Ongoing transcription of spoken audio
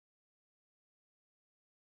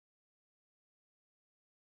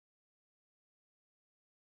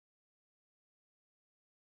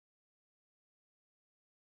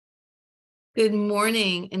Good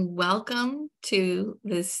morning and welcome to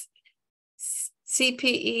this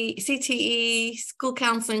CTE School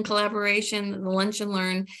Counseling Collaboration, the Lunch and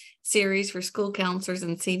Learn series for school counselors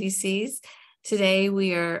and CDCs. Today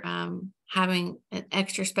we are having an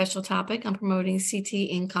extra special topic on promoting CTE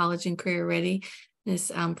in college and career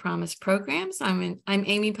readiness promise programs. I'm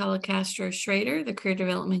Amy Policastro Schrader, the Career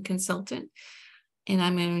Development Consultant, and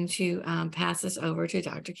I'm going to pass this over to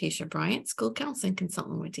Dr. Keisha Bryant, School Counseling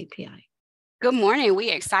Consultant with DPI. Good morning.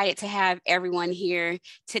 We are excited to have everyone here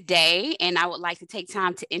today, and I would like to take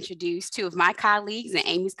time to introduce two of my colleagues and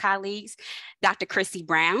Amy's colleagues, Dr. Crissy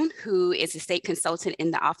Brown, who is a state consultant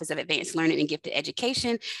in the Office of Advanced Learning and Gifted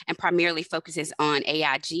Education and primarily focuses on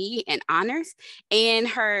AIG and honors, and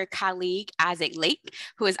her colleague, Isaac Lake,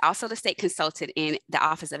 who is also the state consultant in the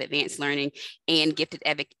Office of Advanced Learning and Gifted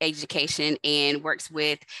Education and works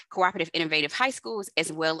with cooperative innovative high schools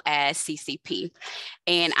as well as CCP.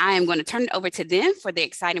 And I am going to turn it over to them for the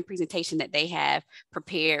exciting presentation that they have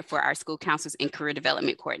prepared for our school counselors and career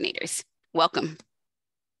development coordinators. Welcome.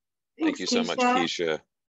 Thank you so much, Keisha.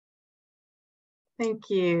 Thank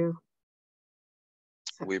you.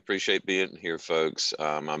 We appreciate being here, folks.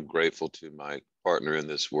 I'm grateful to my partner in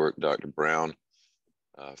this work, Dr. Brown,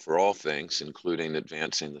 for all things, including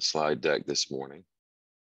advancing the slide deck this morning.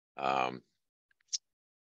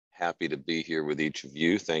 Happy to be here with each of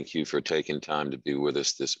you. Thank you for taking time to be with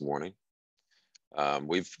us this morning.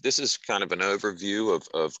 This is kind of an overview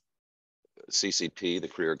of CCP, the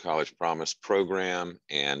Career College Promise Program,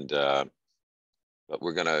 and but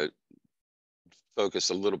we're going to focus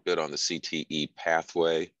a little bit on the CTE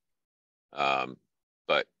pathway.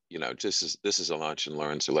 But you know, this is a lunch and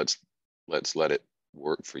learn, so let's let it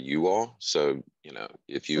work for you all. So you know,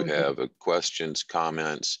 if you have questions,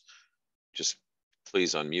 comments, just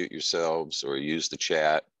please unmute yourselves or use the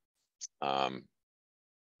chat.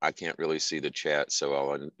 I can't really see the chat, so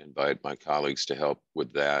I'll invite my colleagues to help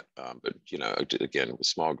with that. But you know, again, a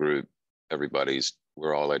small group,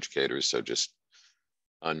 we're all educators, so just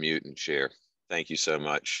unmute and share. Thank you so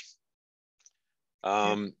much.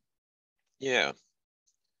 Yeah.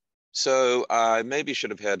 So I maybe should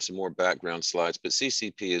have had some more background slides, but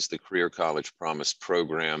CCP is the Career College Promise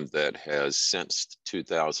Program that has since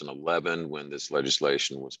 2011, when this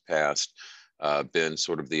legislation was passed, been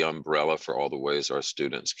sort of the umbrella for all the ways our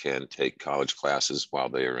students can take college classes while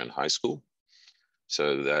they are in high school.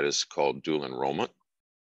 So that is called dual enrollment.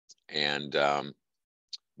 And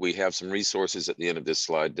we have some resources at the end of this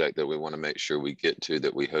slide deck that we want to make sure we get to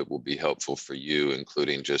that we hope will be helpful for you,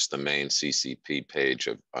 including just the main CCP page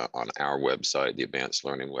on our website, the Advanced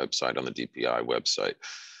Learning website on the DPI website.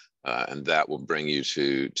 And that will bring you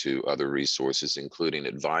to other resources, including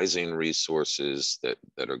advising resources that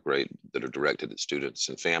are great, that are directed at students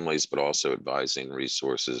and families, but also advising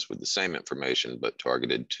resources with the same information, but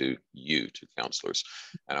targeted to you, to counselors.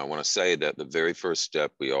 And I want to say that the very first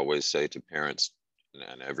step we always say to parents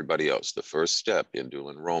and everybody else, the first step in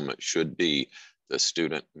dual enrollment should be the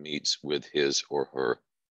student meets with his or her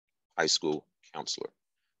high school counselor.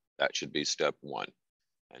 That should be step one.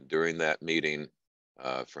 And during that meeting,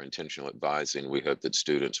 for intentional advising, we hope that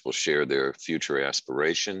students will share their future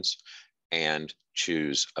aspirations and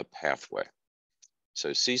choose a pathway.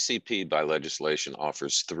 So CCP by legislation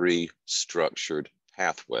offers 3 structured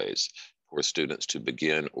pathways for students to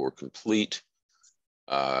begin or complete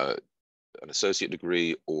an associate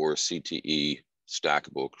degree or CTE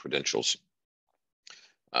stackable credentials.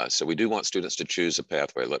 So we do want students to choose a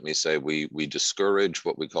pathway. Let me say we discourage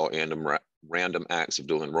what we call random acts of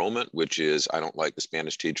dual enrollment, which is, I don't like the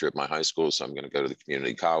Spanish teacher at my high school, so I'm going to go to the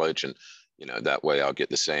community college, and you know, that way I'll get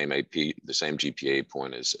the same GPA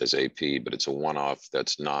point as AP, but it's a one-off.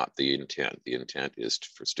 That's not the intent. The intent is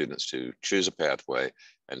for students to choose a pathway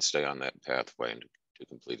and stay on that pathway and to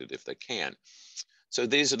complete it if they can. So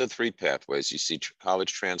these are the 3 pathways. You see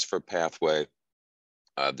college transfer pathway.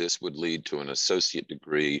 This would lead to an associate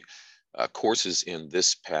degree. Courses in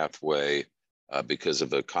this pathway, because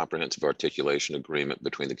of a comprehensive articulation agreement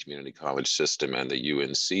between the community college system and the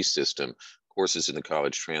UNC system, courses in the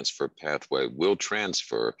college transfer pathway will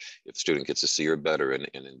transfer if the student gets a C or better, and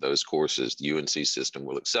in those courses, the UNC system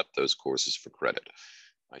will accept those courses for credit.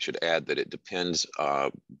 I should add that it depends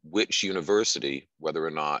which university, whether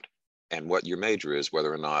or not, and what your major is,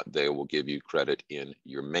 whether or not they will give you credit in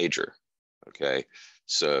your major, okay?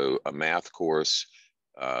 So a math course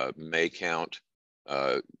may count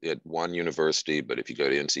at one university, but if you go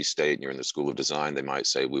to NC State and you're in the School of Design, they might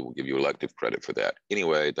say, we will give you elective credit for that.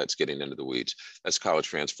 Anyway, that's getting into the weeds. That's college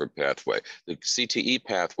transfer pathway. The CTE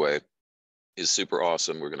pathway is super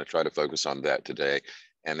awesome. We're going to try to focus on that today.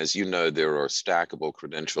 And as you know, there are stackable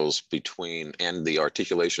credentials between and the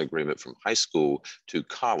articulation agreement from high school to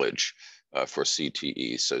college for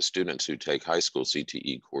CTE. So students who take high school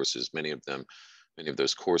CTE courses, many of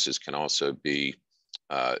those courses can also be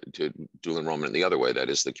to dual enrollment in the other way. That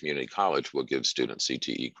is, the community college will give students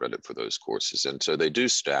CTE credit for those courses. And so they do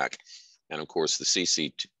stack. And of course, the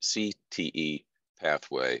CTE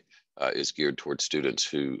pathway is geared towards students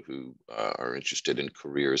who are interested in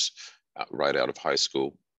careers right out of high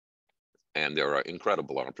school. And there are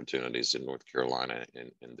incredible opportunities in North Carolina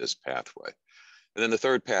in this pathway. And then the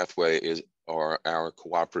third pathway are our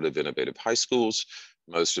cooperative innovative high schools.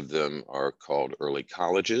 Most of them are called early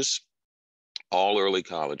colleges. All early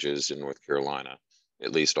colleges in North Carolina,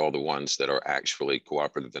 at least all the ones that are actually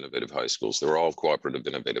cooperative innovative high schools, they're all cooperative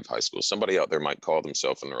innovative high schools. Somebody out there might call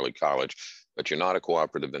themselves an early college, but you're not a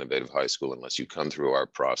cooperative innovative high school unless you come through our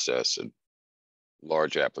process, a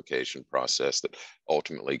large application process that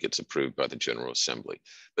ultimately gets approved by the General Assembly.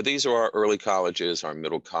 But these are our early colleges, our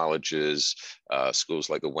middle colleges, schools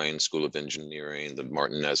like the Wayne School of Engineering, the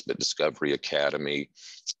Martin Nesbitt Discovery Academy.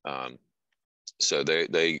 So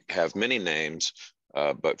they have many names,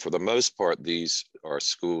 but for the most part, these are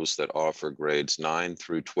schools that offer grades 9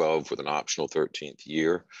 through 12 with an optional 13th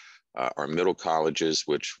year. Our middle colleges,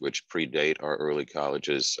 which predate our early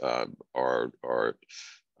colleges, are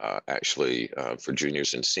actually for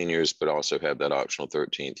juniors and seniors, but also have that optional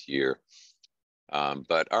 13th year.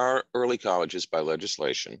 But our early colleges, by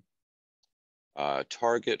legislation,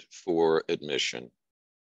 target for admission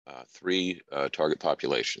three target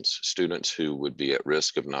populations: students who would be at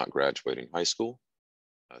risk of not graduating high school,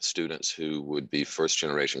 students who would be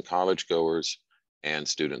first-generation college goers, and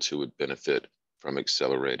students who would benefit from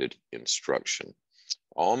accelerated instruction.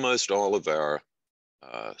 Almost all of our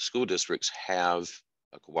school districts have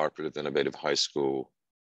a cooperative innovative high school,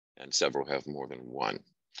 and several have more than one.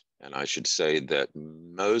 And I should say that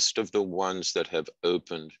most of the ones that have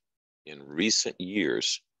opened in recent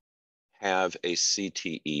years have a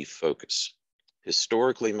CTE focus.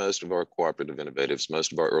 Historically, most of our cooperative innovatives,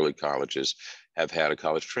 most of our early colleges have had a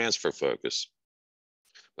college transfer focus.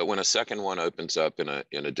 But when a second one opens up in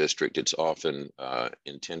a district, it's often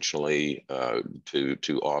intentionally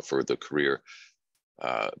to offer the career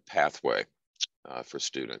pathway for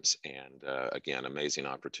students. And again, amazing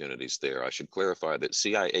opportunities there. I should clarify that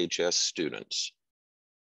CIHS students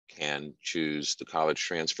can choose the college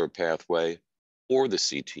transfer pathway or the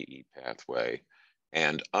CTE pathway.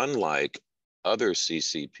 And unlike other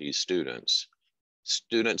CCP students,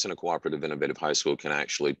 students in a cooperative innovative high school can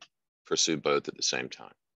actually pursue both at the same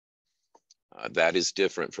time. That is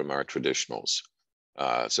different from our traditionals.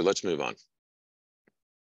 So let's move on.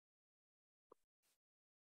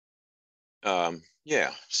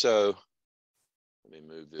 Yeah, so let me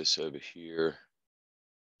move this over here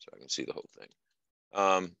so I can see the whole thing.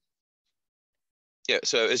 Yeah,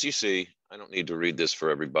 so as you see, I don't need to read this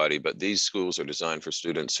for everybody, but these schools are designed for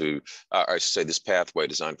students who, I should say this pathway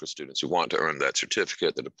designed for students who want to earn that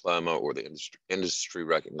certificate, the diploma, or the industry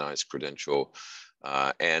recognized credential.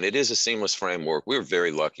 And it is a seamless framework. We're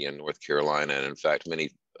very lucky in North Carolina, and in fact,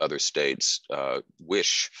 many other states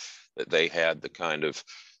wish that they had the kind of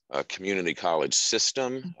community college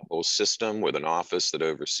system, a whole system with an office that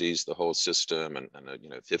oversees the whole system, and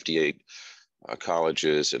 58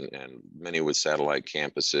 colleges and many with satellite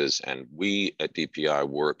campuses. And we at DPI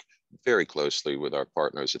work very closely with our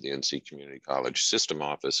partners at the NC Community College System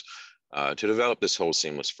Office to develop this whole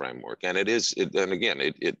seamless framework. And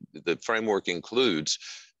the framework includes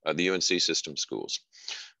the UNC system schools.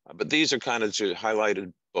 But these are kind of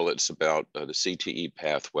highlighted bullets about the CTE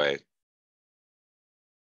pathway.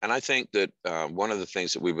 And I think that one of the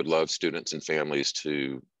things that we would love students and families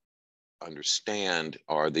to understand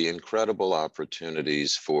are the incredible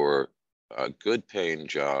opportunities for good paying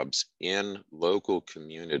jobs in local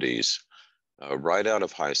communities right out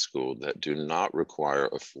of high school that do not require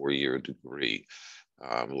a 4-year degree.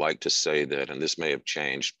 Like to say that, and this may have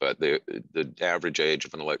changed, but the average age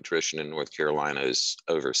of an electrician in North Carolina is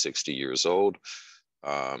over 60 years old.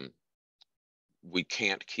 We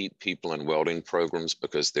can't keep people in welding programs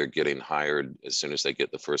because they're getting hired as soon as they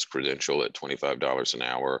get the first credential at $25 an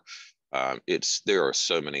hour. There are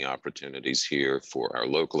so many opportunities here for our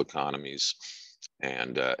local economies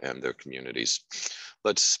and their communities.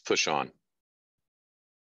 Let's push on.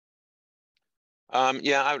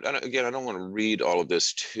 Again, I don't want to read all of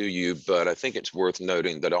this to you, but I think it's worth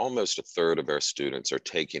noting that almost a third of our students are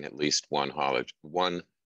taking at least one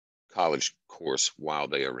college course while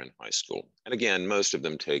they are in high school. And again, most of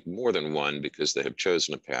them take more than one because they have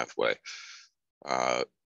chosen a pathway.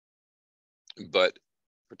 But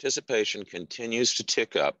participation continues to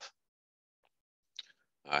tick up.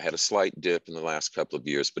 I had a slight dip in the last couple of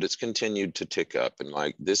years, but it's continued to tick up. And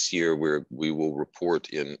like this year, we will report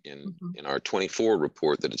in our 24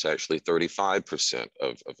 report that it's actually 35%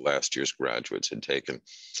 of last year's graduates had taken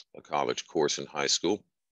a college course in high school.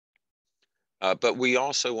 But we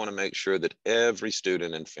also want to make sure that every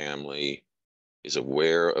student and family is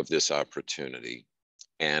aware of this opportunity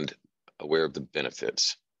and aware of the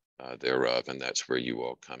benefits thereof. And that's where you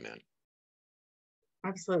all come in.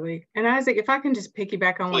 Absolutely. And Isaac, if I can just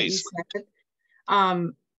piggyback on what you Please.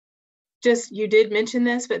 said, you did mention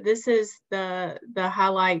this, but this is the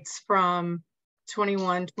highlights from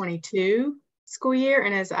 21-22 school year.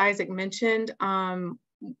 And as Isaac mentioned,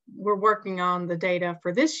 we're working on the data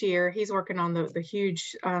for this year. He's working on the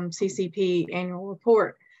huge CCP annual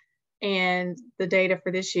report, and the data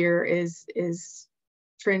for this year is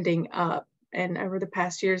trending up. And over the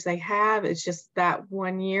past years they have, it's just that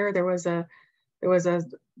 1 year there was a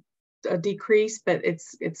decrease, but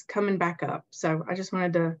it's coming back up. So I just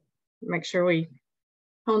wanted to make sure we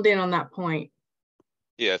honed in on that point.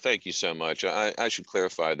 Yeah, thank you so much. I should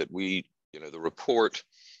clarify that the report.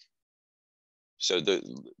 So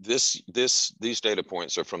these data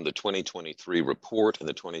points are from the 2023 report, and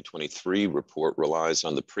the 2023 report relies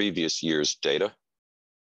on the previous year's data.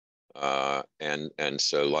 And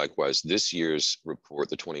so likewise, this year's report,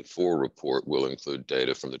 the 24 report, will include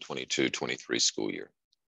data from the 22-23 school year.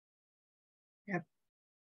 Yep.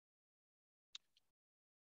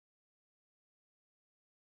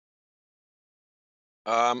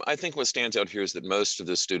 I think what stands out here is that most of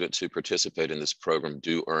the students who participate in this program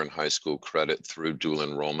do earn high school credit through dual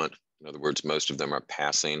enrollment. In other words, most of them are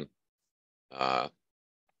passing,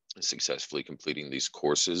 successfully completing these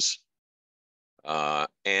courses.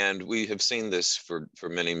 And we have seen this for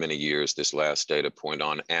many, many years. This last data point,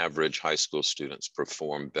 on average, high school students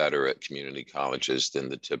perform better at community colleges than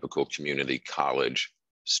the typical community college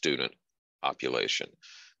student population.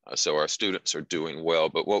 So our students are doing well,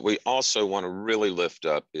 but what we also want to really lift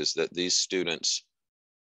up is that these students,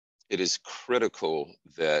 it is critical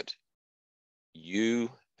that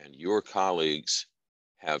you and your colleagues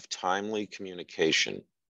have timely communication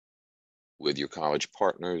with your college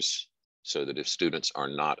partners, so that if students are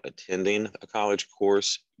not attending a college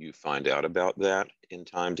course, you find out about that in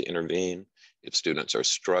time to intervene. If students are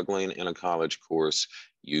struggling in a college course,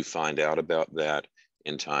 you find out about that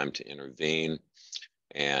in time to intervene.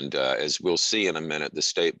 And as we'll see in a minute, the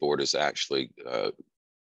state board has actually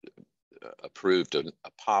approved a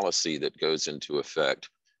policy that goes into effect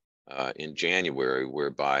in January,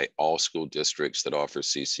 whereby all school districts that offer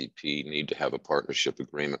CCP need to have a partnership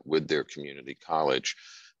agreement with their community college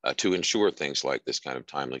to ensure things like this kind of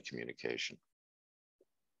timely communication.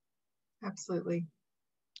 Absolutely.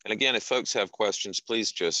 And again, if folks have questions,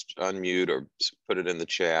 please just unmute or put it in the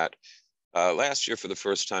chat. Last year, for the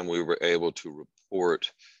first time, we were able to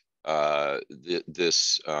report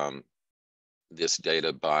this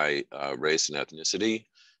data by race and ethnicity.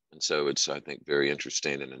 And so it's, I think, very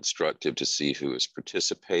interesting and instructive to see who is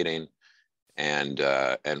participating and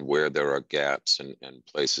where there are gaps and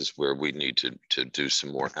places where we need to do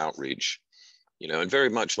some more outreach. And very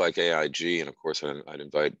much like AIG, and of course I'd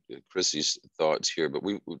invite Crissy's thoughts here, but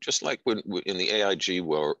we just like when in the AIG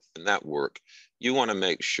work, in that work, you want to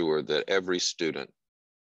make sure that every student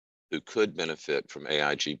who could benefit from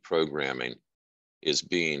AIG programming is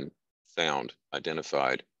being found,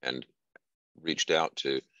 identified, and reached out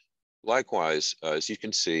to. Likewise, as you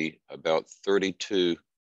can see, about 32%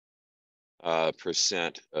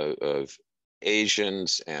 of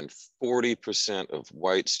Asians and 40% of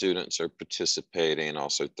white students are participating,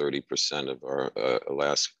 also 30% of our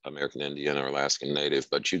American Indian or Alaskan Native,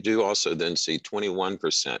 but you do also then see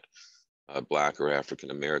 21% Black or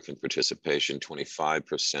African American participation,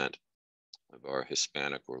 25% of our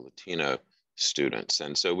Hispanic or Latino students.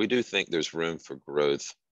 And so we do think there's room for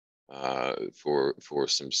growth for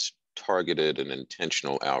some targeted and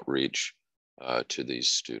intentional outreach to these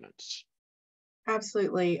students.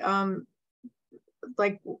 Absolutely.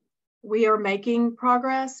 Like, we are making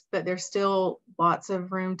progress, but there's still lots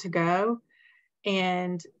of room to go.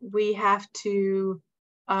 And we have to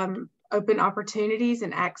open opportunities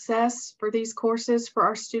and access for these courses for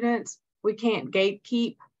our students. We can't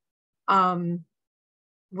gatekeep.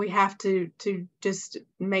 We have to just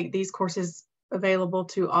make these courses available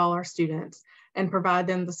to all our students and provide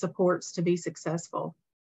them the supports to be successful.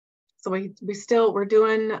 So we're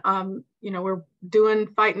doing, we're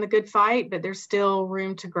fighting the good fight, but there's still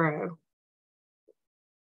room to grow.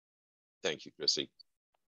 Thank you, Crissy.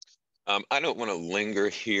 I don't want to linger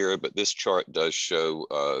here, but this chart does show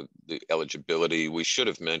the eligibility. We should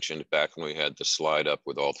have mentioned back when we had the slide up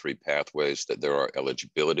with all three pathways that there are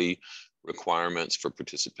eligibility requirements for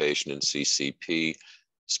participation in CCP,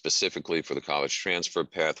 specifically for the college transfer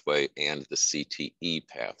pathway and the CTE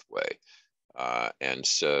pathway. And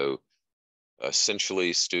so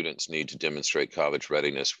essentially, students need to demonstrate college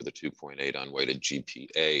readiness with a 2.8 unweighted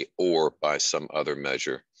GPA or by some other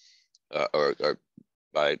measure, or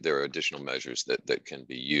there are additional measures that can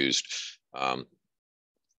be used.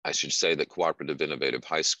 I should say that cooperative innovative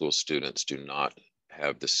high school students do not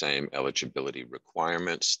have the same eligibility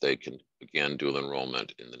requirements. They can, again, dual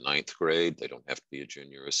enrollment in the 9th grade. They don't have to be a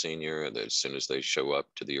junior or a senior. And as soon as they show up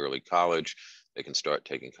to the early college, they can start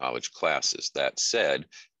taking college classes. That said,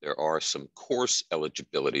 there are some course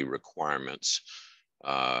eligibility requirements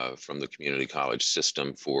from the community college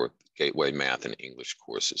system for Gateway Math and English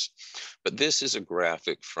courses. But this is a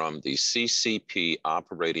graphic from the CCP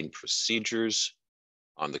operating procedures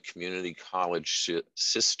on the community college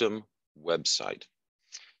system website.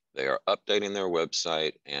 They are updating their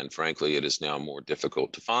website, and frankly, it is now more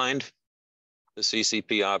difficult to find the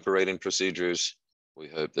CCP operating procedures. We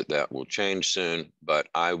hope that that will change soon, but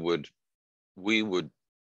we would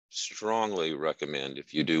strongly recommend,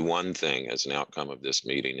 if you do one thing as an outcome of this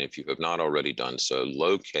meeting, if you have not already done so,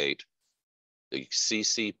 locate the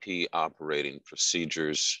CCP operating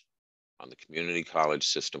procedures on the community college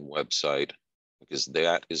system website, because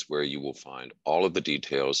that is where you will find all of the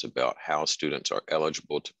details about how students are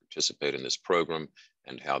eligible to participate in this program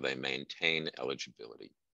and how they maintain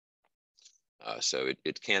eligibility. So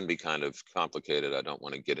it can be kind of complicated. I don't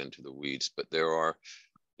want to get into the weeds, but there are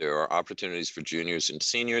opportunities for juniors and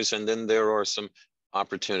seniors, and then there are some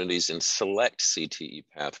opportunities in select CTE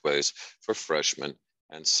pathways for freshmen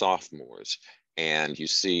and sophomores. And you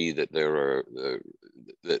see that there are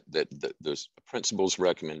there's a principal's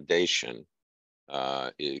recommendation.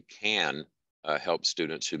 It can help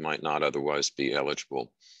students who might not otherwise be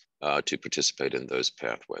eligible to participate in those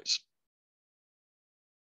pathways.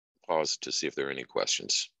 Pause to see if there are any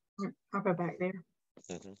questions. I'll go back there.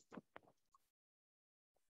 Mm-hmm.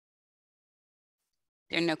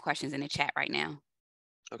 There are no questions in the chat right now.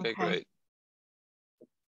 Okay, great.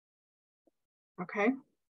 Okay.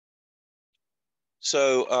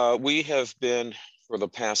 So we have been, for the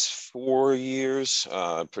past 4 years,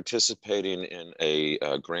 participating in a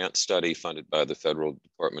grant study funded by the Federal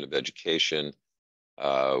Department of Education.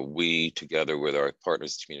 We, together with our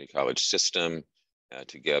partners, the community college system,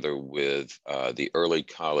 together with the early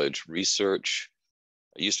college research.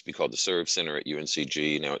 It used to be called the Serve Center at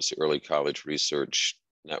UNCG. Now it's the Early College Research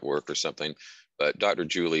Network or something. But Dr.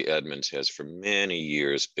 Julie Edmonds has for many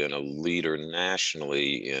years been a leader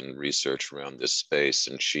nationally in research around this space,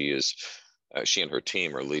 and she and her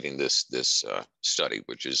team are leading this study,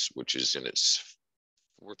 which is in its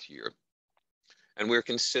 4th year. And we're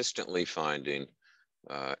consistently finding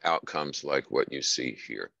outcomes like what you see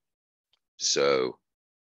here. So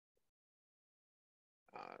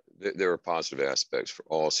there are positive aspects for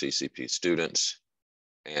all CCP students.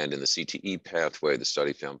 And in the CTE pathway, the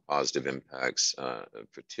study found positive impacts,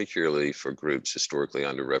 particularly for groups historically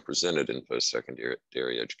underrepresented in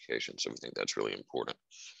post-secondary education. So we think that's really important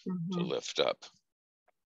to lift up.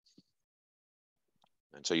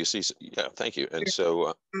 And so you see, yeah, thank you. And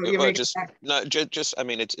so, I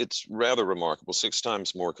mean, it's rather remarkable. 6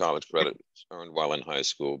 times more college credit earned while in high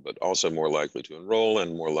school, but also more likely to enroll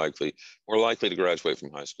and more likely to graduate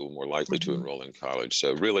from high school, more likely to enroll in college.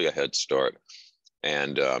 So really a head start.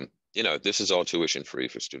 And, you know, this is all tuition free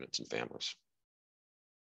for students and families.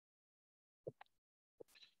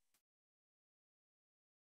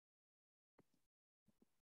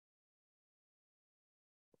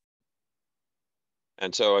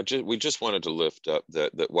 And so we just wanted to lift up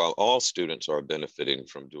that while all students are benefiting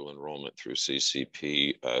from dual enrollment through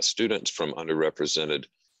CCP, students from underrepresented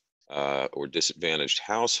or disadvantaged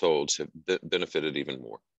households have benefited even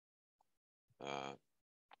more.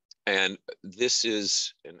 And this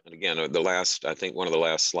is, and again, I think one of the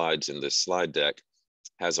last slides in this slide deck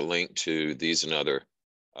has a link to these and other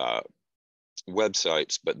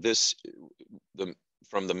websites, but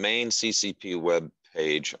from the main CCP web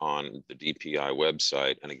page on the DPI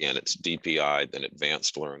website, and again, it's DPI, then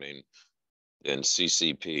Advanced Learning, then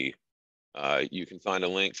CCP. You can find a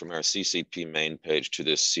link from our CCP main page to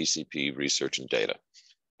this CCP research and data.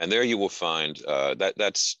 And there you will find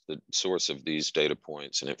that's the source of these data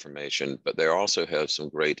points and information, but they also have some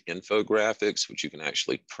great infographics, which you can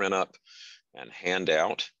actually print up and hand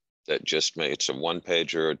out. That just it's a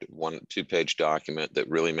 1-pager, 2-page document that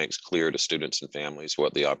really makes clear to students and families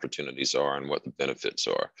what the opportunities are and what the benefits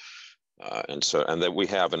are. And then we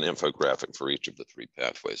have an infographic for each of the 3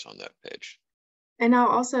 pathways on that page. And I'll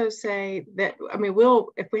also say that, I mean,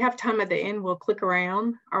 if we have time at the end, we'll click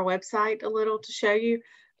around our website a little to show you,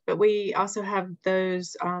 but we also have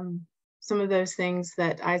those, some of those things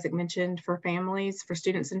that Isaac mentioned for families, for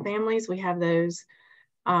students and families, we have those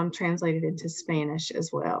translated into Spanish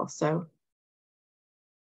as well, so.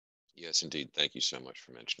 Yes, indeed. Thank you so much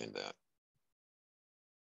for mentioning that.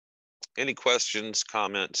 Any questions,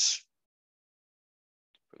 comments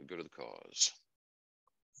for the good of the cause?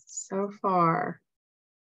 So far.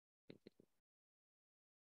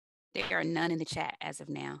 There are none in the chat as of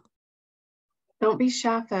now. Don't be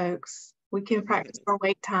shy, folks. We can practice our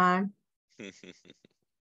wait time.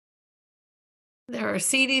 There are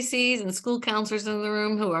CDCs and school counselors in the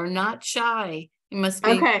room who are not shy. It must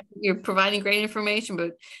be, okay. You're providing great information,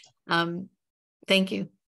 but thank you.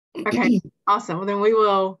 Okay, awesome. Well, then we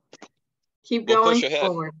will keep going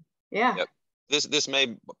forward. Yeah. Yep. This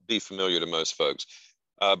may be familiar to most folks,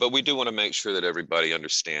 but we do want to make sure that everybody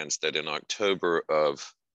understands that in October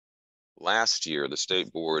of last year, the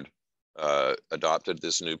state board adopted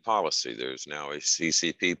this new policy. There's now a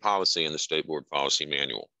CCP policy in the state board policy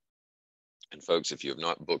manual. And folks, if you have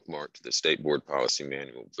not bookmarked the state board policy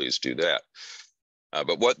manual, please do that.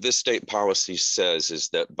 But what this state policy says is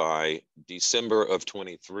that by December of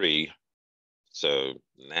 23, so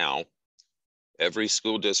now, every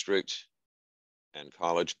school district and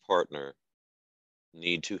college partner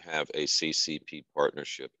need to have a CCP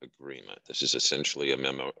partnership agreement. This is essentially a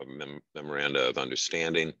memoranda of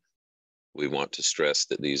understanding. We want to stress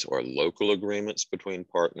that these are local agreements between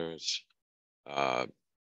partners,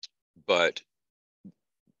 but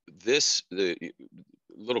the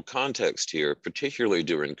little context here, particularly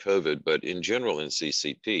during COVID, but in general in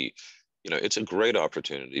CCP, it's a great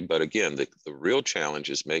opportunity. But again, the real challenge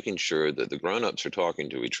is making sure that the grown-ups are talking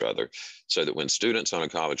to each other so that when students on a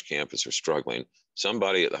college campus are struggling,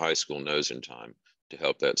 somebody at the high school knows in time to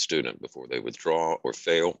help that student before they withdraw or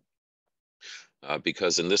fail.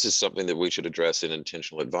 Because, and this is something that we should address in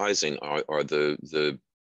intentional advising, are the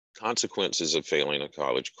consequences of failing a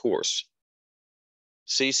college course.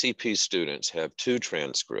 CCP students have 2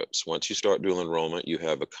 transcripts. Once you start dual enrollment, you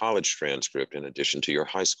have a college transcript in addition to your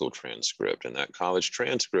high school transcript, and that college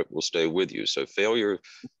transcript will stay with you. So failures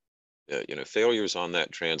on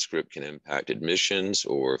that transcript can impact admissions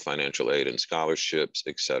or financial aid and scholarships,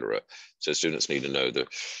 etc. So students need to know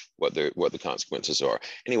what the consequences are.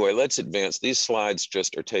 Anyway, let's advance. These slides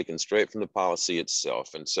just are taken straight from the policy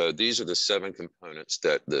itself. And so these are the 7 components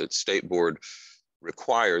that the state board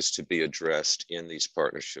requires to be addressed in these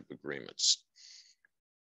partnership agreements.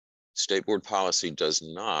 State board policy does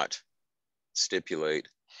not stipulate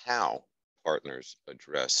how partners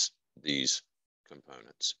address these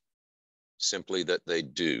components, simply that they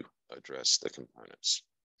do address the components.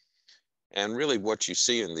 And really what you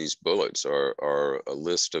see in these bullets are a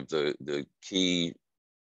list of the key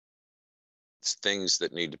things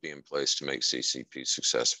that need to be in place to make CCP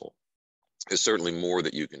successful. There's certainly more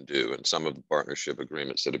that you can do, and some of the partnership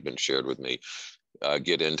agreements that have been shared with me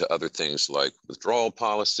get into other things like withdrawal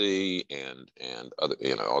policy and other,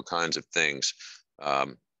 all kinds of things.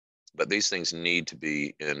 But these things need to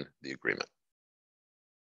be in the agreement.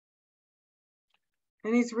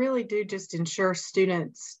 And these really do just ensure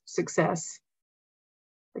students' success.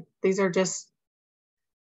 These are just,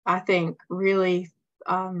 I think, really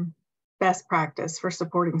best practice for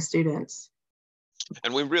supporting students.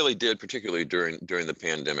 And we really did, particularly during the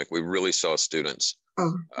pandemic, we really saw students.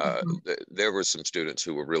 There were some students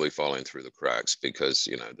who were really falling through the cracks because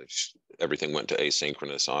everything went to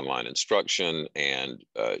asynchronous online instruction, and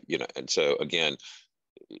and so again,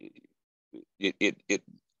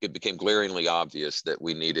 it became glaringly obvious that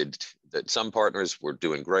we needed that some partners were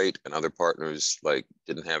doing great and other partners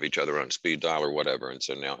didn't have each other on speed dial or whatever, and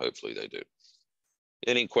so now hopefully they do.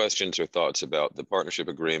 Any questions or thoughts about the partnership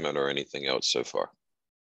agreement or anything else so far?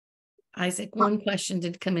 Isaac, one question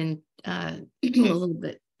did come in a little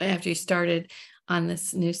bit after you started on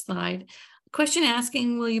this new slide. Question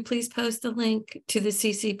asking, will you please post the link to the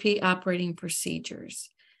CCP operating procedures?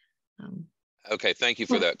 Okay, thank you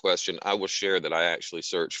for that question. I will share that I actually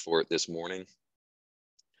searched for it this morning.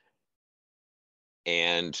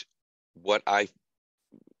 And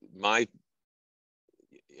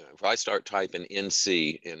if I start typing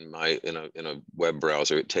NC in a web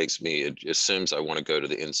browser, it assumes I want to go to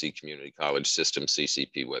the NC Community College System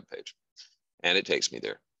CCP webpage. And it takes me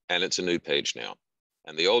there. And it's a new page now.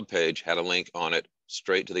 And the old page had a link on it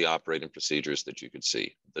straight to the operating procedures that you could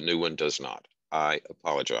see. The new one does not. I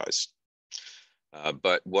apologize.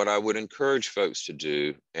 But what I would encourage folks to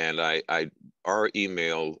do, and our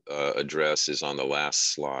email address is on the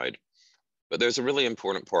last slide, but there's a really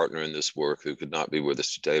important partner in this work who could not be with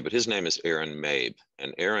us today, but his name is Aaron Mabe,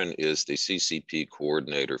 and Aaron is the CCP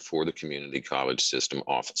coordinator for the Community College System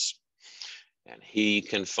Office. And he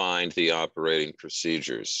can find the operating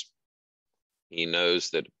procedures. He knows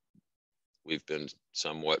that we've been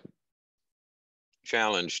somewhat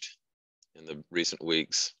challenged in the recent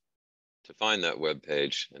weeks to find that web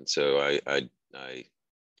page, and so I'm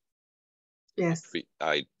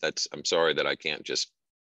sorry that I can't just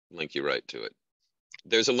link you right to it.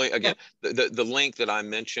 There's a link again. The link that I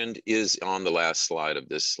mentioned is on the last slide of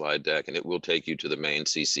this slide deck, and it will take you to the main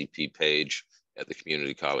CCP page at the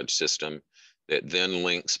Community College System that then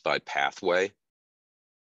links by pathway.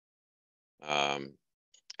 And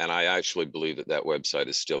I actually believe that that website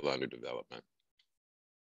is still under development.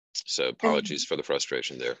 So apologies for the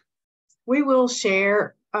frustration there. We will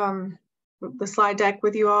share the slide deck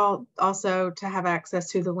with you all also to have access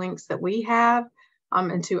to the links that we have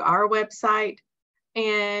and to our website.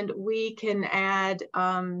 And we can add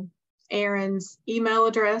Aaron's email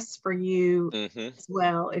address for you as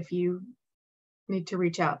well if you need to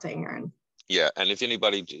reach out to Aaron. Yeah, and if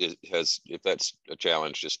anybody if that's a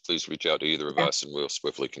challenge, just please reach out to either of us and we'll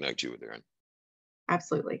swiftly connect you with Aaron.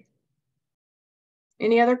 Absolutely.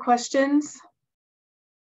 Any other questions?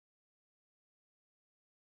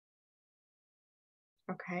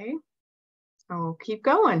 Okay, I'll keep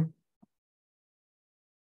going.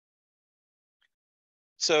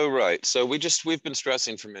 So, right, so we've been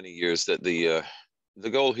stressing for many years that the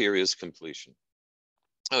goal here is completion.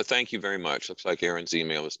 Oh, thank you very much. Looks like Aaron's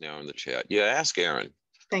email is now in the chat. Yeah, ask Aaron.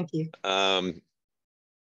 Thank you.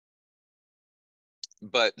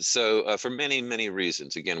 But so for many, many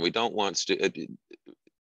reasons, again, we don't want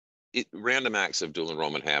random acts of dual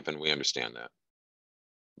enrollment happen. We understand that.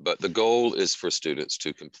 But the goal is for students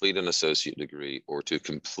to complete an associate degree or to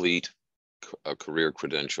complete a career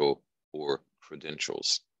credential or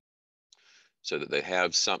credentials so that they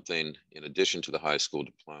have something in addition to the high school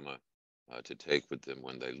diploma to take with them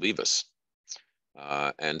when they leave us.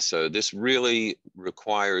 And so this really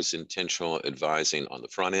requires intentional advising on the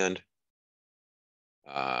front end.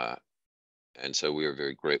 And so we are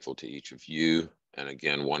very grateful to each of you. And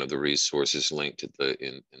again, one of the resources linked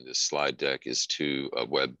in this slide deck is to a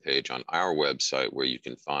web page on our website where you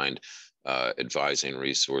can find advising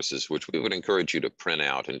resources, which we would encourage you to print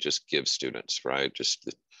out and just give students, right? Just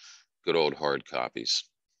the good old hard copies.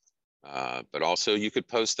 But also you could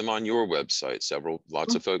post them on your website.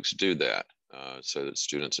 Lots of folks do that so that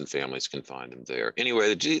students and families can find them there.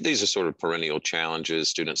 Anyway, these are sort of perennial challenges,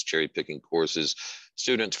 students cherry picking courses,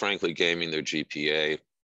 students frankly gaming their GPA.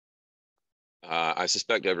 I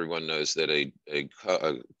suspect everyone knows that a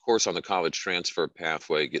course on the college transfer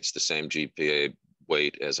pathway gets the same GPA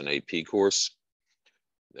weight as an AP course.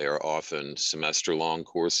 They are often semester-long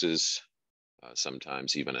courses,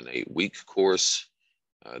 sometimes even an 8-week course.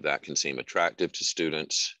 That can seem attractive to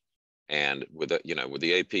students. And with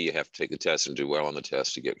the AP, you have to take the test and do well on the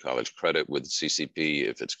test to get college credit. With CCP,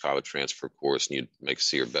 if it's a college transfer course and you make a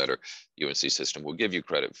C or better, UNC system will give you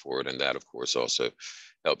credit for it. And that, of course, also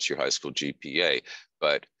helps your high school GPA.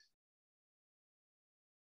 But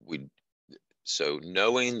so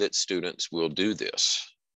knowing that students will do this,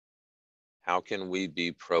 how can we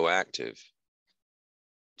be proactive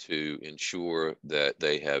to ensure that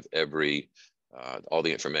they have all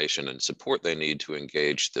the information and support they need to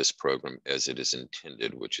engage this program as it is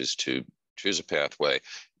intended, which is to choose a pathway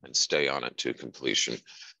and stay on it to completion.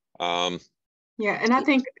 Yeah, and I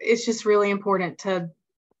think it's just really important to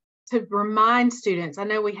remind students. I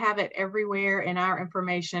know we have it everywhere in our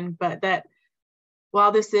information, but that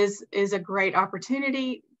while this is a great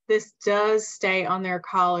opportunity, this does stay on their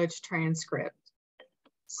college transcript.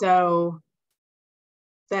 So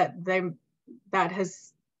that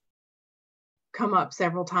has come up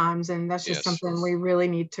several times, and that's just something we really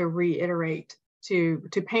need to reiterate to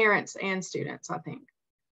parents and students, I think.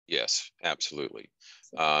 Yes, absolutely.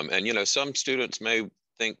 And some students may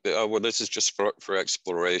think that, oh, well, this is just for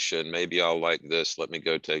exploration. Maybe I'll like this, let me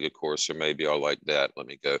go take a course, or maybe I'll like that, let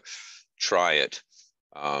me go try it.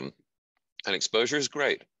 And exposure is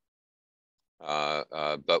great.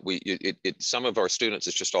 But some of our students,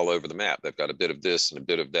 it's just all over the map. They've got a bit of this and a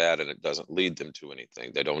bit of that, and it doesn't lead them to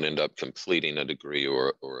anything. They don't end up completing a degree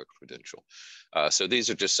or a credential. So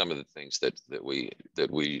these are just some of the things that we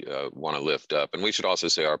want to lift up. And we should also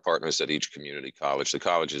say our partners at each community college, the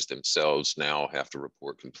colleges themselves now have to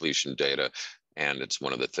report completion data, and it's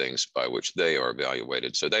one of the things by which they are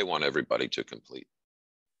evaluated. So they want everybody to complete.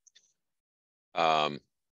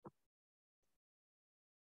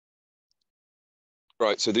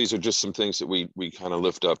 Right, so these are just some things that we kind of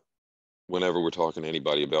lift up whenever we're talking to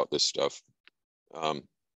anybody about this stuff.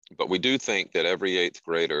 But we do think that every 8th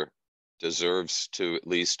grader deserves to at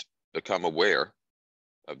least become aware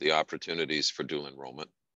of the opportunities for dual enrollment.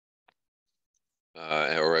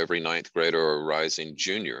 Or every 9th grader or rising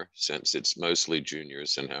junior, since it's mostly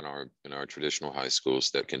juniors in our traditional high schools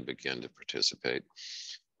that can begin to participate.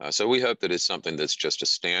 So we hope that it's something that's just a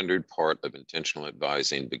standard part of intentional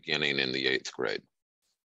advising beginning in the 8th grade.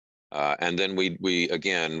 And then we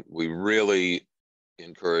really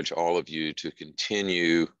encourage all of you to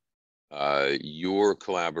continue your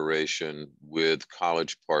collaboration with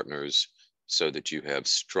college partners so that you have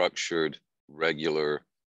structured, regular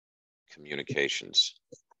communications.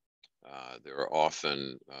 There are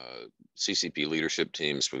often CCP leadership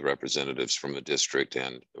teams with representatives from the district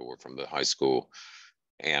or from the high school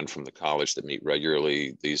and from the college that meet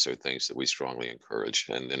regularly. These are things that we strongly encourage.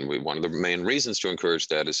 And then one of the main reasons to encourage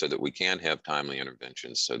that is so that we can have timely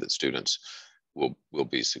interventions so that students will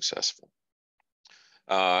be successful.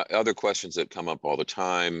 Other questions that come up all the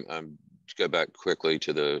time, go back quickly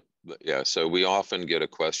to so we often get a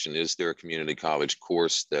question, is there a community college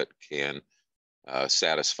course that can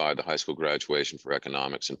satisfy the high school graduation for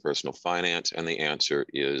economics and personal finance? And the answer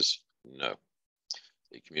is no.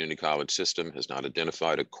 The community college system has not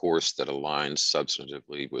identified a course that aligns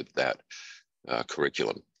substantively with that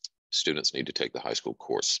curriculum. Students need to take the high school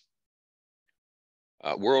course.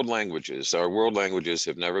 World languages. Our world languages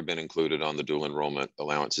have never been included on the dual enrollment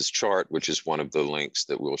allowances chart, which is one of the links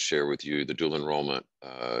that we'll share with you. The dual enrollment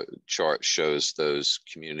chart shows those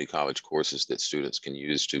community college courses that students can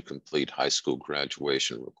use to complete high school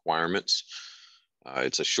graduation requirements.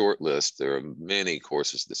 It's a short list. There are many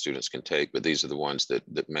courses that students can take, but these are the ones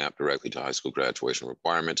that map directly to high school graduation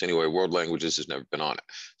requirements. Anyway, world languages has never been on it.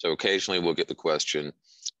 So occasionally we'll get the question,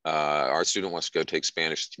 our student wants to go take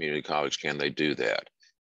Spanish at community college, can they do that?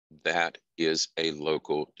 That is a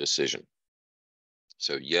local decision.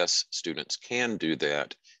 So yes, students can do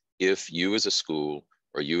that if you as a school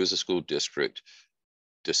or you as a school district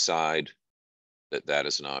decide that that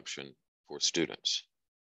is an option for students.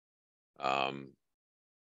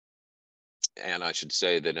 And I should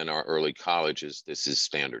say that in our early colleges, this is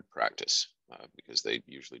standard practice because they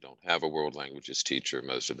usually don't have a world languages teacher.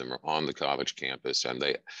 Most of them are on the college campus, and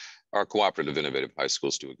our cooperative innovative high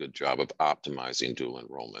schools do a good job of optimizing dual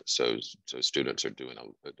enrollment. So students are doing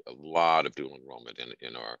a lot of dual enrollment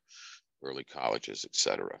in our early colleges, et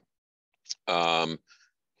cetera. Can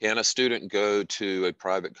a student go to a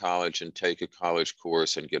private college and take a college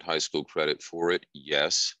course and get high school credit for it?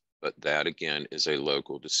 Yes. But that, again, is a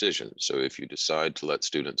local decision. So if you decide to let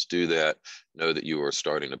students do that, know that you are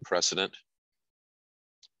starting a precedent.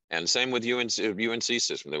 And same with UNC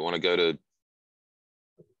system. They want to go to,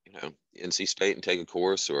 NC State and take a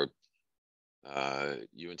course, or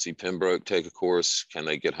UNC Pembroke take a course. Can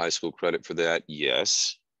they get high school credit for that?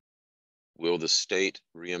 Yes. Will the state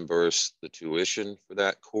reimburse the tuition for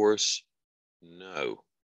that course? No.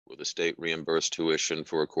 Will the state reimburse tuition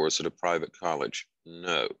for a course at a private college?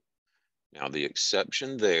 No. Now, the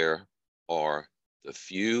exception there are the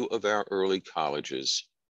few of our early colleges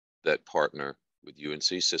that partner with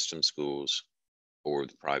UNC system schools or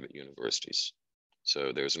with private universities.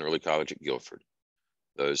 So there's an early college at Guilford.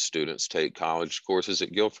 Those students take college courses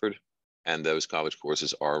at Guilford, and those college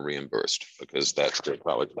courses are reimbursed because that's their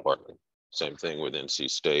college partner. Same thing with NC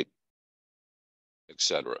State, et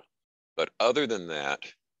cetera. But other than that,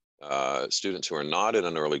 students who are not in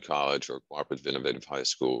an early college or cooperative innovative high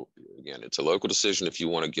school, again, it's a local decision if you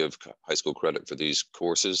want to give high school credit for these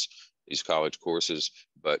courses, these college courses,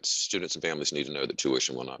 but students and families need to know that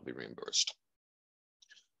tuition will not be reimbursed.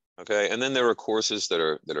 Okay, and then there are courses that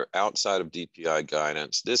are outside of DPI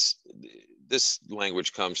guidance. This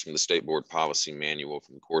language comes from the State Board Policy Manual,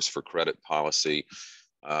 from the Course for Credit Policy,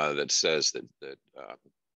 that says that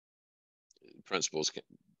principals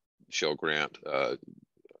shall grant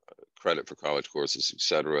credit for college courses, et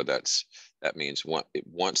cetera. That means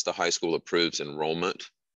once the high school approves enrollment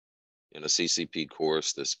in a CCP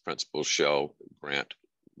course, this principal shall grant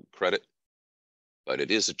credit, but it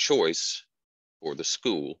is a choice for the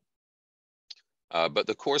school. But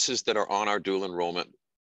the courses that are on our dual enrollment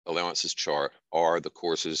allowances chart are the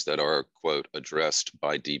courses that are, quote, addressed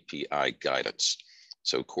by DPI guidance.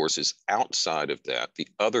 So courses outside of that, the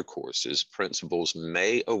other courses, principals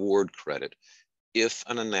may award credit if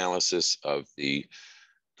an analysis of the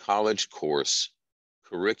college course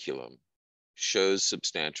curriculum shows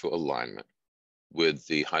substantial alignment with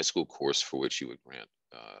the high school course for which you would grant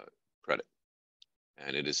credit.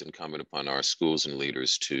 And it is incumbent upon our schools and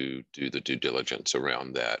leaders to do the due diligence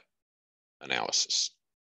around that analysis.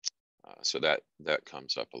 So that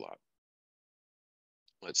comes up a lot.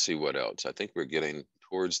 Let's see what else. I think we're getting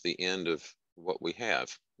towards the end of what we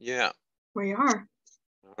have. Yeah. We are.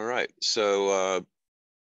 All right. So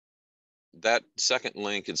that second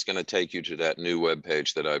link is going to take you to that new web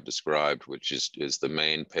page that I've described, which is the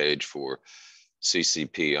main page for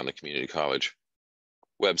CCP on the community college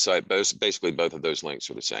website. Basically, both of those links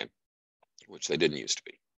are the same, which they didn't used to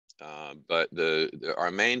be. But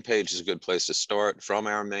our main page is a good place to start. From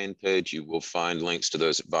our main page, you will find links to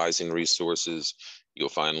those advising resources. You'll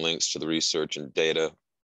find links to the research and data.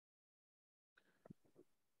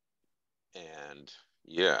 And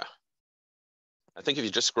yeah, I think if you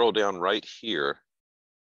just scroll down right here,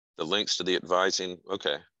 the links to the advising,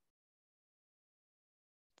 okay.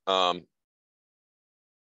 Well,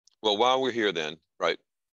 while we're here then, right.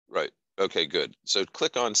 Okay, good. So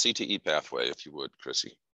click on CTE pathway, if you would,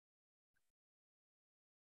 Crissy.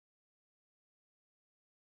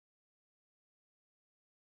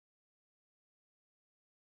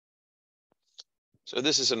 So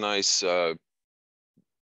this is a nice thing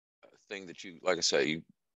that you, like I say, you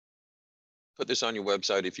put this on your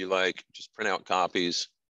website if you like, just print out copies,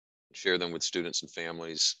 share them with students and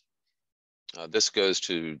families. This goes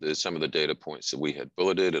to some of the data points that we had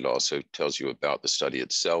bulleted. It also tells you about the study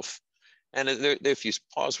itself. And if you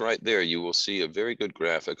pause right there, you will see a very good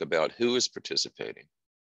graphic about who is participating,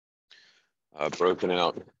 broken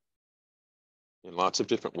out in lots of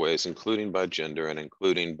different ways, including by gender and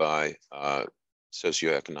including by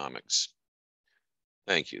socioeconomics.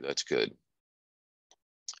 Thank you, that's good.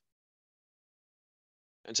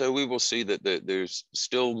 And so we will see that there's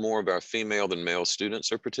still more of our female than male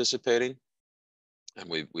students are participating. And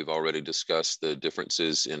we've already discussed the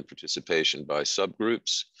differences in participation by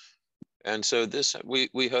subgroups. And so this,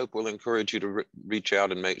 we hope will encourage you to reach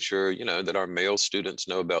out and make sure, you know, that our male students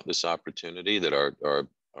know about this opportunity, that our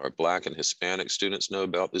Black and Hispanic students know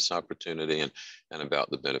about this opportunity and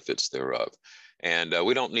about the benefits thereof. And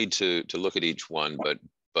we don't need to look at each one,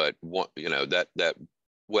 but one, you know, that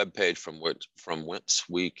web page from whence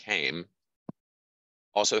we came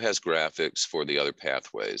also has graphics for the other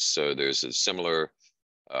pathways. So there's a similar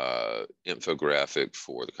infographic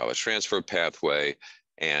for the college transfer pathway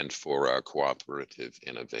and for our cooperative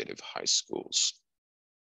innovative high schools.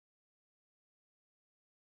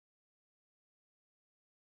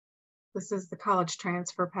 This is the college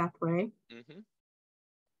transfer pathway. Mm-hmm.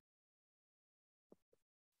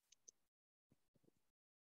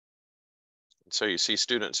 So you see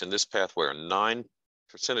students in this pathway are 9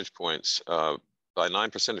 percentage points, by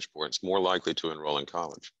 9 percentage points, more likely to enroll in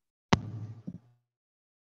college.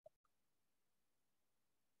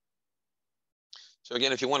 So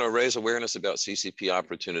again, if you want to raise awareness about CCP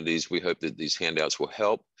opportunities, we hope that these handouts will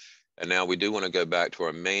help. And now we do want to go back to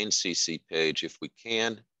our main CC page if we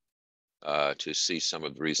can, to see some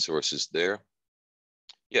of the resources there.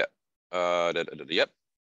 Yeah, yep.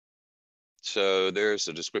 So there's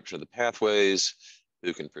a description of the pathways,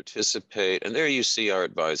 who can participate, and there you see our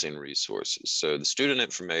advising resources. So the student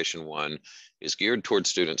information one is geared towards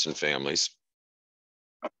students and families.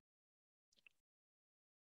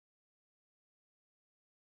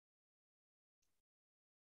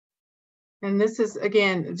 And this is,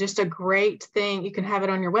 again, just a great thing. You can have it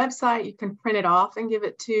on your website. You can print it off and give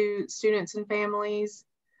it to students and families.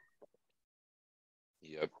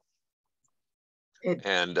 Yep.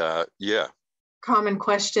 Yeah. Common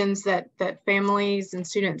questions that families and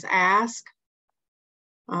students ask.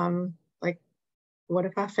 Like, what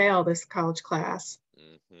if I fail this college class?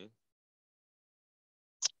 Mm-hmm.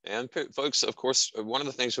 And folks, of course, one of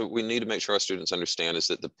the things that we need to make sure our students understand is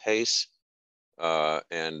that the pace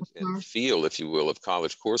and feel, if you will, of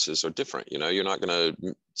college courses are different. You know, you're not going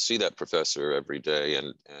to see that professor every day,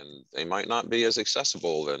 and they might not be as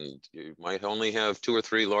accessible, and you might only have 2 or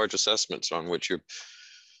 3 large assessments on which your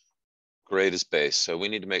grade is based. So we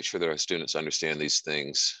need to make sure that our students understand these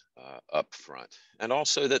things up front, and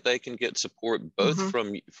also that they can get support both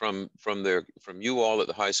from you all at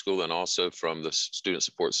the high school and also from the student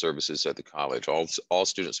support services at the college. All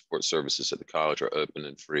student support services at the college are open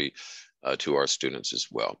and free to our students as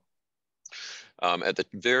well. At the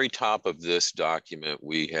very top of this document,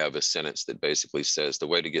 we have a sentence that basically says the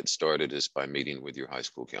way to get started is by meeting with your high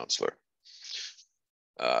school counselor.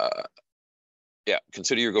 Yeah,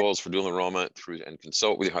 consider your goals for dual enrollment and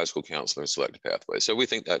consult with your high school counselor and select a pathway. So we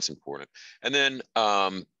think that's important. And then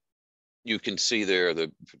you can see there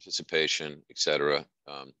the participation, et cetera.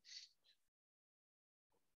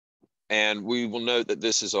 And we will note that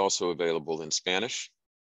this is also available in Spanish.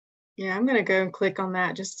 Yeah, I'm going to go and click on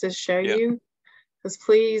that just to show you, because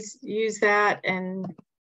please use that and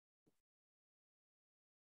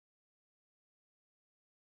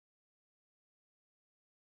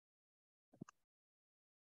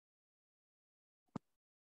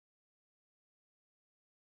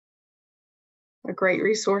a great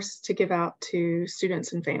resource to give out to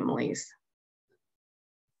students and families.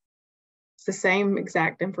 It's the same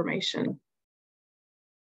exact information.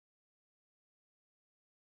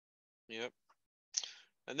 Yep.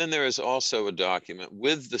 And then there is also a document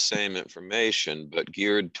with the same information, but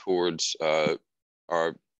geared towards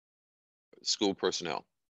our school personnel.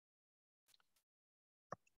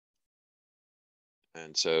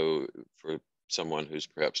 And so for someone who's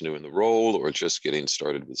perhaps new in the role or just getting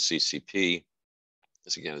started with CCP,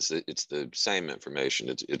 this again, it's the same information.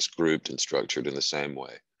 It's grouped and structured in the same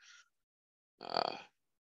way.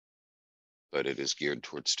 But it is geared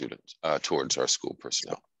towards students, towards our school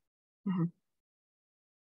personnel. Mm-hmm.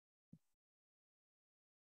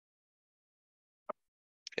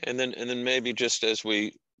 And then maybe just as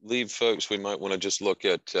we leave folks, we might want to just look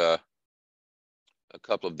at a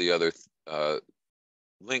couple of the other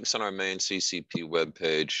links on our main CCP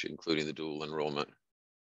webpage, including the dual enrollment,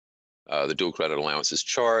 the dual credit allowances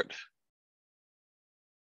chart,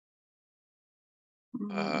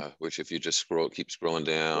 which if you just keep scrolling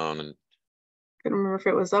down and Couldn't remember if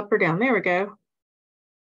it was up or down. There we go.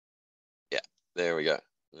 Yeah, there we go.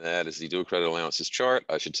 That is the dual credit allowances chart.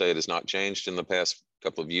 I should say it has not changed in the past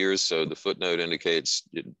couple of years. So the footnote indicates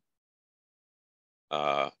it,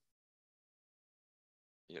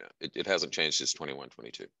 it hasn't changed since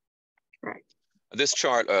 21-22. Right. This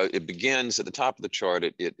chart, it begins at the top of the chart.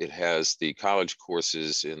 It has the college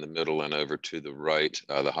courses in the middle and over to the right,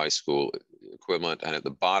 the high school equivalent. And at the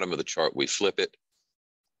bottom of the chart, we flip it.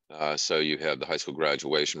 So you have the high school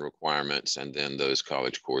graduation requirements and then those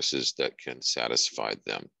college courses that can satisfy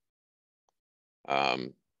them.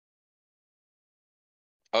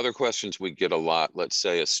 Other questions we get a lot, let's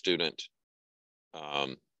say a student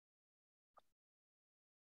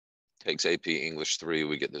takes AP English 3,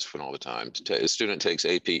 we get this one all the time. A student takes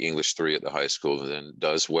AP English 3 at the high school and then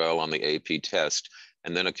does well on the AP test.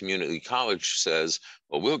 And then a community college says,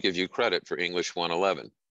 well, we'll give you credit for English 111.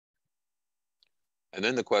 And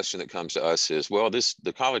then the question that comes to us is, well,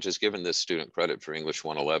 the college has given this student credit for English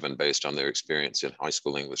 111 based on their experience in high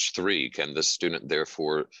school English 3. Can this student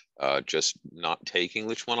therefore just not take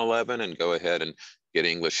English 111 and go ahead and get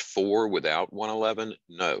English 4 without 111?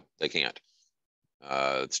 No, they can't.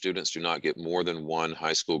 Students do not get more than 1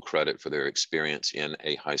 high school credit for their experience in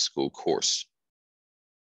a high school course.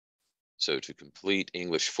 So to complete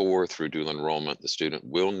English 4 through dual enrollment, the student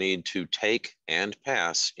will need to take and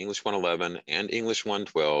pass English 111 and English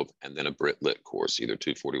 112, and then a Brit Lit course, either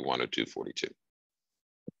 241 or 242.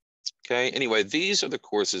 Okay, anyway, these are the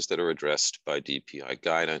courses that are addressed by DPI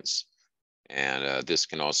guidance. And this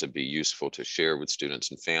can also be useful to share with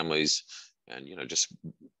students and families and, just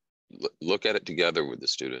look at it together with the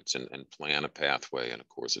students and plan a pathway and a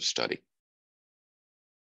course of study.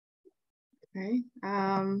 Okay.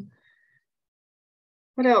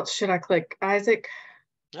 What else should I click, Isaac?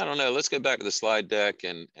 I don't know. Let's go back to the slide deck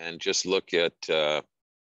and just look at that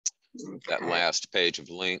last page of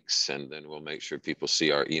links, and then we'll make sure people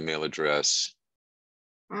see our email address.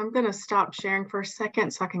 I'm going to stop sharing for a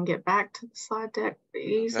second so I can get back to the slide deck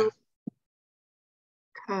easily.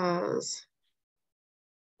 Because,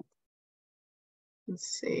 let's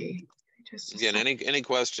see. Just again, any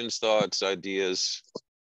questions, thoughts, ideas?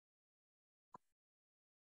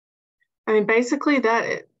 I mean, basically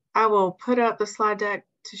that I will put up the slide deck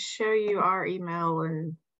to show you our email,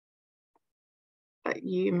 and but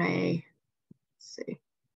you may see.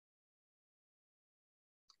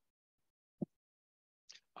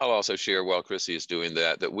 I'll also share while Crissy is doing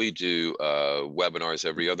that we do webinars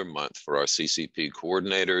every other month for our CCP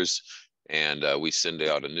coordinators, and we send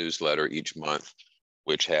out a newsletter each month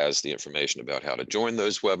which has the information about how to join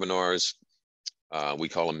those webinars. We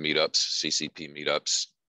call them meetups, CCP meetups.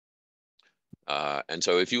 And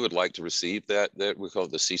so if you would like to receive that we call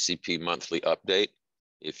it the CCP monthly update.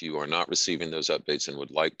 If you are not receiving those updates and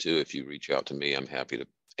would like to, if you reach out to me, I'm happy to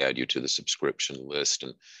add you to the subscription list.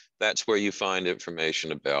 And that's where you find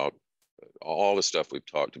information about all the stuff we've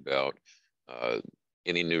talked about,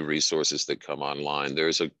 any new resources that come online.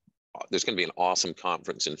 There's going to be an awesome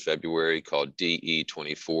conference in February called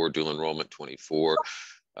DE24, Dual Enrollment 24.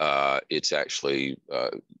 It's actually,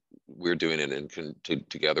 we're doing it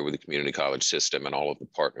together with the community college system and all of the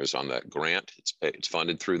partners on that grant. It's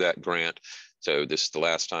funded through that grant. So this is the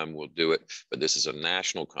last time we'll do it, but this is a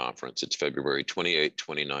national conference. It's February 28th,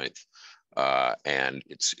 29th. And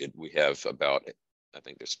we have about, I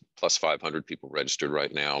think there's plus 500 people registered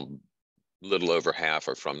right now. A little over half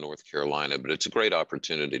are from North Carolina, but it's a great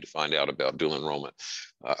opportunity to find out about dual enrollment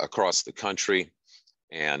across the country.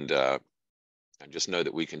 And just know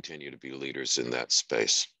that we continue to be leaders in that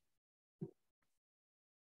space.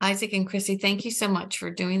 Isaac and Crissy, thank you so much for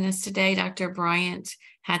doing this today. Dr. Bryant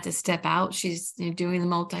had to step out. She's doing the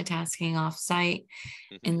multitasking off-site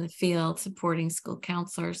in the field, supporting school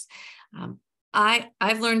counselors.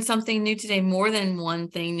 I've learned something new today, more than one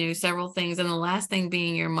thing new, several things. And the last thing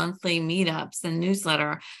being your monthly meetups and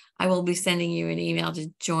newsletter. I will be sending you an email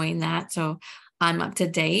to join that. So I'm up to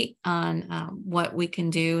date on what we can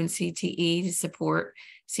do in CTE to support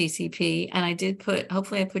CCP. And I did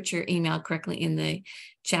hopefully I put your email correctly in the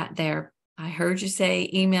chat there. I heard you say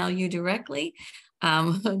email you directly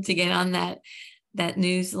to get on that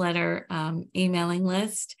newsletter emailing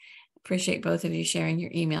list. Appreciate both of you sharing your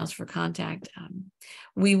emails for contact.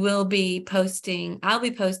 We will be posting, I'll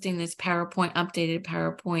be posting this updated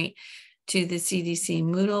PowerPoint to the CDC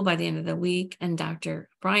Moodle by the end of the week, and Dr.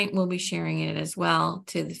 Bryant will be sharing it as well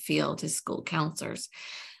to the field, to school counselors.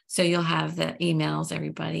 So you'll have the emails,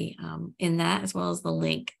 everybody, in that, as well as the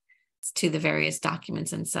link to the various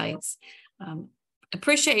documents and sites.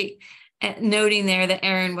 Appreciate noting there that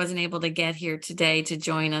Aaron wasn't able to get here today to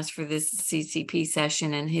join us for this CCP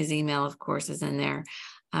session, and his email, of course, is in there.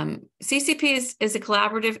 CCP is a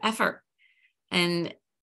collaborative effort, and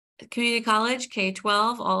community college,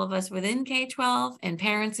 K-12, all of us within K-12, and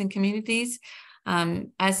parents and communities,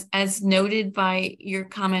 as noted by your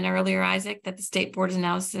comment earlier, Isaac, that the state board is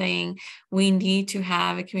now saying we need to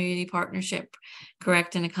have a community partnership,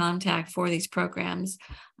 correct, and a contact for these programs.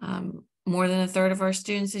 More than a third of our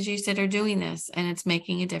students, as you said, are doing this, and it's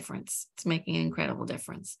making a difference. It's making an incredible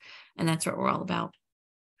difference, and that's what we're all about.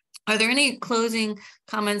 Are there any closing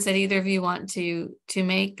comments that either of you want to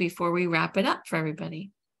make before we wrap it up for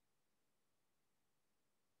everybody?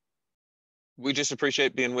 We just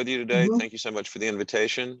appreciate being with you today. Thank you so much for the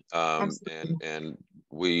invitation. And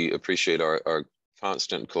we appreciate our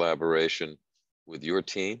constant collaboration with your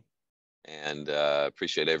team, and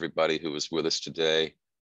appreciate everybody who was with us today.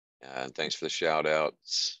 And thanks for the shout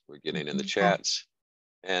outs we're getting in the chats.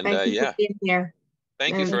 And yeah,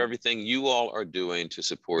 thank you for everything you all are doing to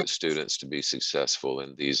support students to be successful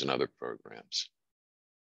in these and other programs.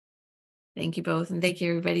 Thank you both. And thank you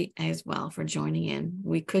everybody as well for joining in.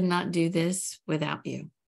 We could not do this without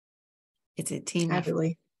you. It's a team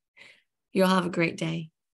effort. You all have a great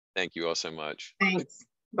day. Thank you all so much. Thanks.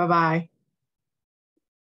 Bye-bye.